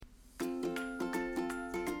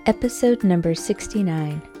Episode number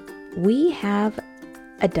 69. We have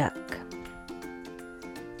a duck.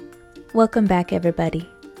 Welcome back, everybody.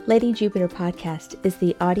 Lady Jupiter Podcast is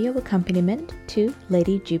the audio accompaniment to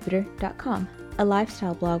LadyJupiter.com, a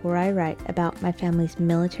lifestyle blog where I write about my family's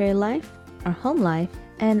military life, our home life,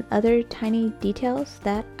 and other tiny details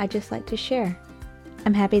that I just like to share.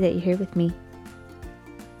 I'm happy that you're here with me.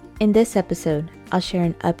 In this episode, I'll share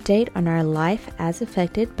an update on our life as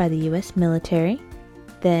affected by the U.S. military,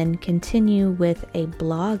 then continue with a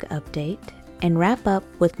blog update, and wrap up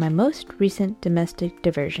with my most recent domestic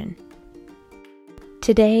diversion.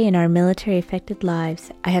 Today in our military-affected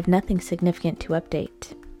lives, I have nothing significant to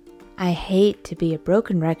update. I hate to be a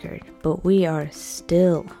broken record, but we are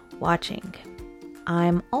still watching.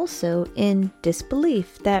 I'm also in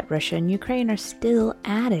disbelief that Russia and Ukraine are still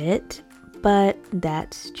at it, but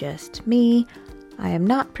that's just me. I am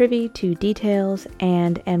not privy to details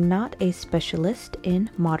and am not a specialist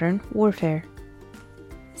in modern warfare.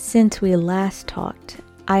 Since we last talked,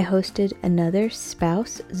 I hosted another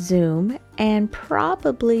spouse Zoom and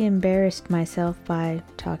probably embarrassed myself by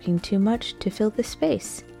talking too much to fill the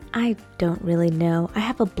space. I don't really know. I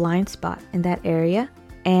have a blind spot in that area,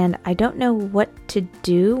 and I don't know what to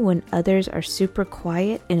do when others are super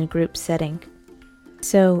quiet in a group setting.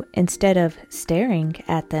 So instead of staring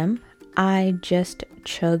at them, I just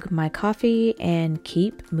chug my coffee and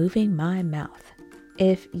keep moving my mouth.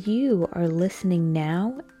 If you are listening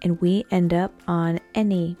now and we end up on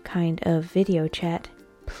any kind of video chat,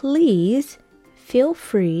 please feel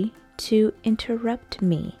free to interrupt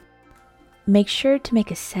me. Make sure to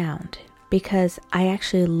make a sound because I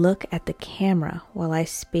actually look at the camera while I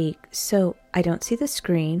speak, so I don't see the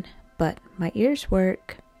screen, but my ears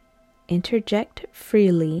work. Interject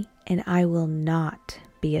freely and I will not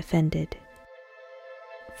be offended.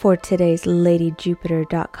 For today's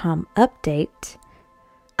LadyJupiter.com update,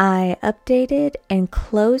 I updated and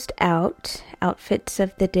closed out Outfits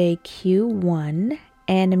of the Day Q1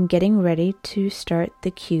 and am getting ready to start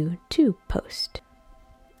the Q2 post.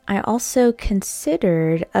 I also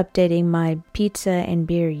considered updating my pizza and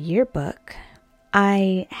beer yearbook.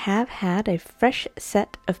 I have had a fresh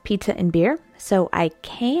set of pizza and beer, so I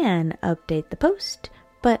can update the post,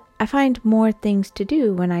 but I find more things to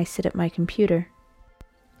do when I sit at my computer.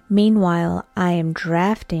 Meanwhile, I am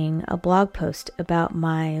drafting a blog post about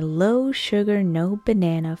my low sugar, no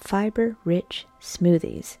banana, fiber rich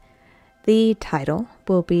smoothies. The title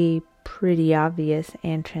will be pretty obvious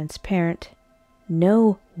and transparent.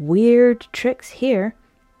 No weird tricks here.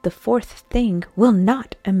 The fourth thing will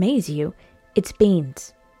not amaze you. It's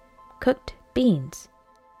beans. Cooked beans.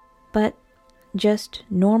 But just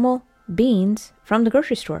normal beans from the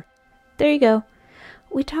grocery store. There you go.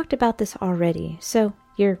 We talked about this already, so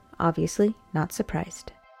you're obviously not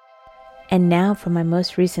surprised. And now for my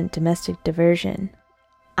most recent domestic diversion.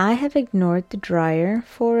 I have ignored the dryer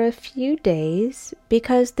for a few days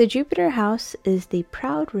because the Jupiter house is the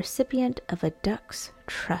proud recipient of a duck's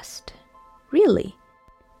trust. Really?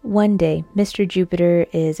 One day, Mr. Jupiter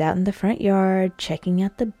is out in the front yard checking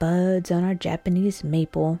out the buds on our Japanese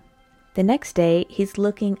maple. The next day, he's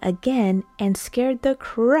looking again and scared the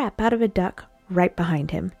crap out of a duck right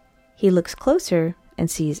behind him. He looks closer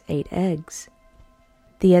and sees 8 eggs.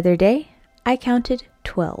 The other day, I counted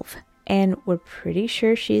 12, and we're pretty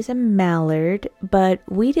sure she's a mallard, but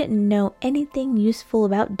we didn't know anything useful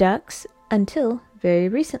about ducks until very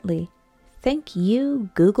recently. Thank you,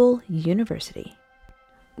 Google University.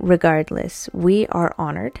 Regardless, we are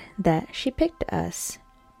honored that she picked us.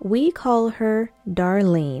 We call her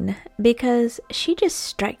Darlene because she just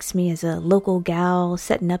strikes me as a local gal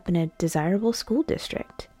setting up in a desirable school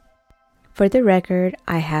district. For the record,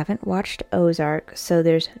 I haven't watched Ozark, so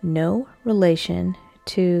there's no relation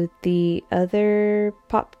to the other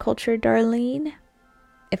pop culture Darlene.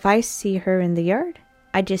 If I see her in the yard,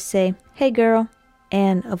 I just say, "Hey girl,"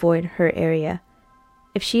 and avoid her area.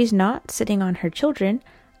 If she's not sitting on her children,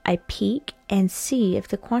 I peek and see if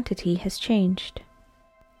the quantity has changed.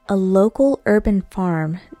 A local urban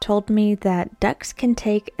farm told me that ducks can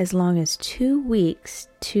take as long as 2 weeks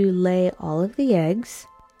to lay all of the eggs,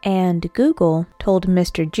 and Google told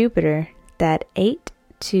Mr. Jupiter that 8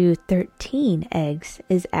 to 13 eggs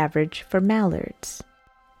is average for mallards.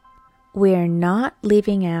 We are not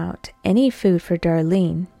leaving out any food for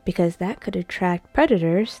Darlene because that could attract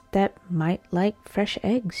predators that might like fresh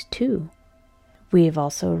eggs too. We've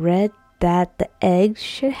also read that the eggs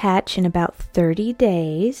should hatch in about 30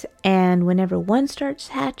 days, and whenever one starts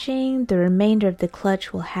hatching, the remainder of the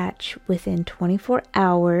clutch will hatch within 24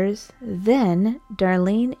 hours. Then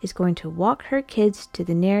Darlene is going to walk her kids to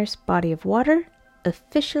the nearest body of water,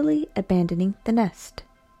 officially abandoning the nest.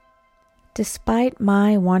 Despite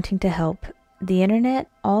my wanting to help, the internet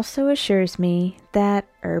also assures me that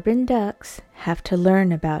urban ducks have to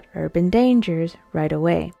learn about urban dangers right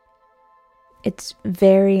away. It's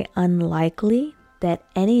very unlikely that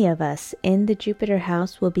any of us in the Jupiter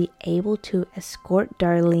house will be able to escort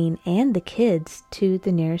Darlene and the kids to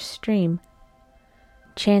the nearest stream.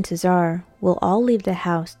 Chances are we'll all leave the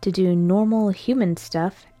house to do normal human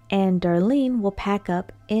stuff, and Darlene will pack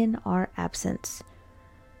up in our absence.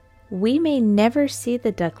 We may never see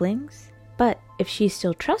the ducklings, but if she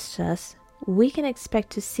still trusts us, we can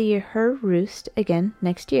expect to see her roost again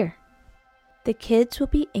next year. The kids will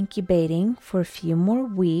be incubating for a few more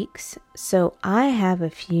weeks, so I have a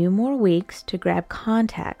few more weeks to grab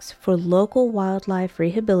contacts for local wildlife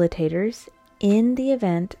rehabilitators in the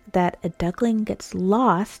event that a duckling gets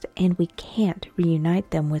lost and we can't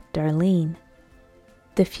reunite them with Darlene.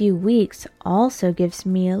 The few weeks also gives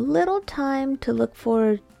me a little time to look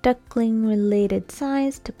for duckling-related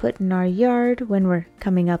signs to put in our yard when we're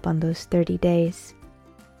coming up on those 30 days.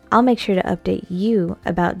 I'll make sure to update you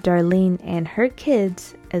about Darlene and her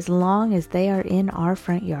kids as long as they are in our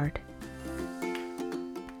front yard.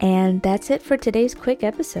 And that's it for today's quick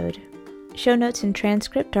episode. Show notes and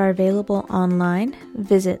transcript are available online.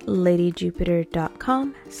 Visit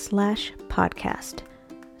ladyjupiter.com/podcast.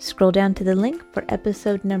 Scroll down to the link for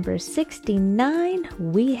episode number 69,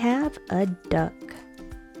 We Have a Duck.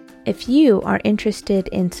 If you are interested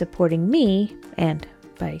in supporting me, and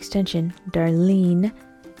by extension, Darlene,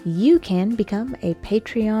 you can become a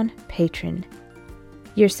Patreon patron.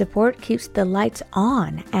 Your support keeps the lights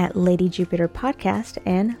on at Lady Jupiter Podcast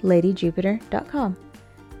and ladyjupiter.com.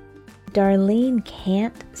 Darlene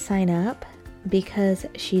can't sign up because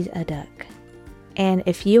she's a duck. And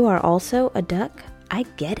if you are also a duck, I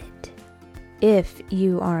get it. If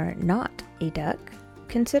you are not a duck,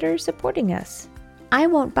 consider supporting us. I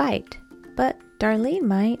won't bite, but Darlene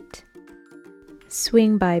might.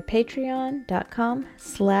 Swing by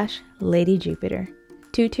patreon.com/ladyjupiter.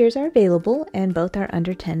 2 tiers are available and both are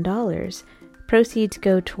under $10. Proceeds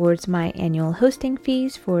go towards my annual hosting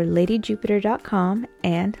fees for ladyjupiter.com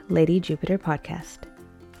and Lady Jupiter Podcast.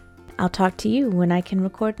 I'll talk to you when I can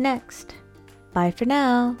record next. Bye for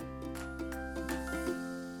now.